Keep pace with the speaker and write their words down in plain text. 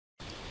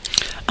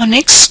Our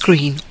next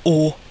screen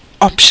or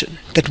option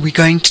that we're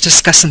going to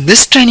discuss in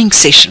this training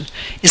session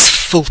is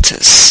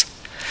filters.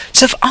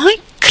 So if I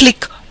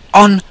click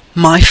on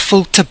my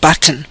filter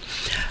button,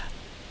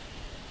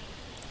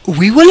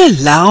 we will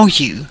allow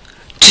you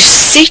to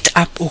set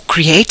up or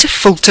create a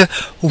filter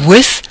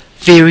with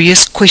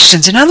various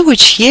questions. In other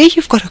words, here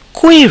you've got a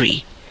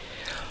query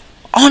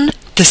on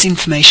this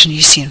information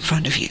you see in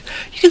front of you.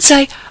 You can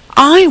say,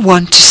 I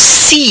want to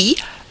see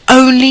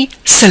only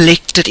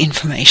selected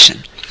information.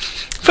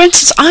 For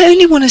instance, I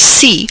only want to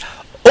see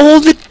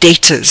all the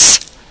debtors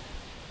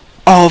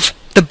of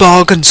the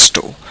bargain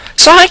store.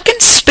 So I can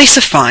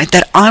specify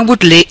that I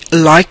would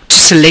like to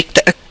select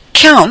the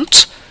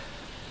account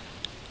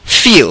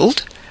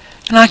field,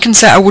 and I can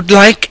say I would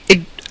like it,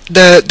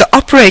 the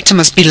operator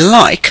must be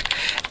like,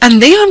 and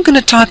there I'm going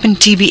to type in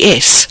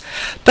TBS,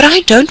 but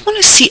I don't want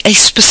to see a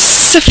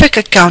specific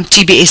account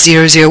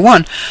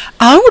TBS001.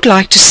 I would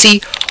like to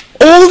see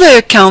all the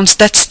accounts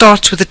that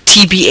starts with a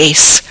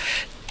TBS.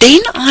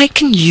 Then I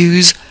can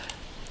use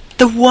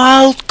the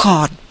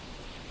wildcard.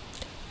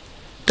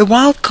 The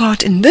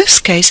wildcard in this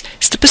case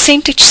is the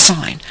percentage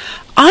sign.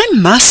 I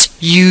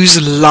must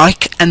use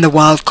like and the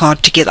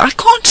wildcard together. I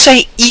can't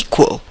say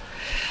equal.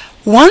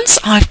 Once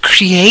I've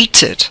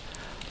created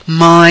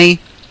my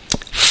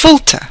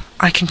filter,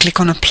 I can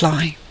click on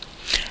apply.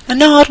 And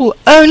now it will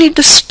only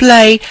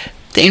display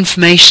the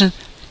information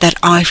that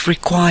I've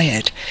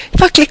required.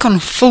 If I click on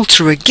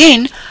filter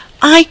again,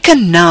 I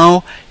can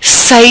now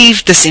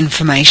save this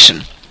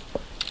information.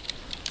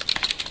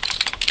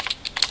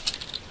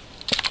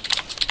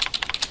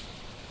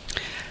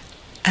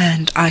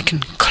 And I can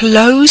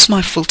close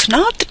my filter.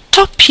 Now at the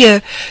top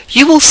here,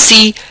 you will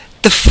see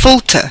the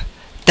filter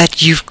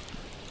that you've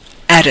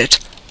added.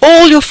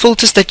 All your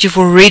filters that you've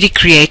already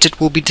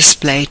created will be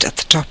displayed at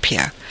the top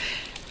here.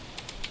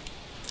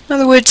 In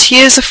other words,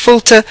 here's a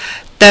filter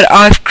that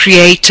I've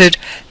created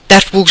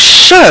that will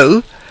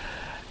show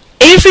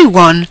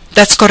everyone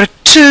that's got a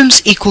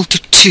terms equal to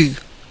 2.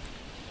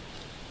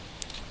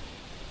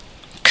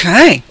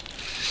 Okay.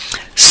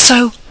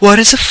 So what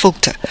is a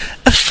filter?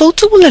 A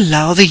filter will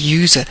allow the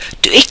user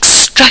to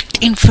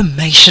extract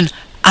information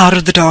out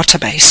of the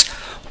database.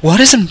 What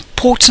is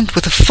important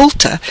with a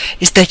filter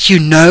is that you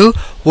know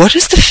what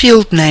is the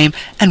field name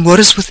and what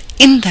is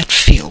within that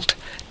field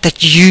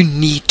that you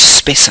need to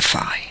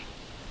specify.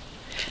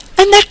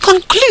 And that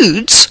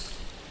concludes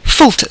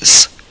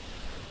filters.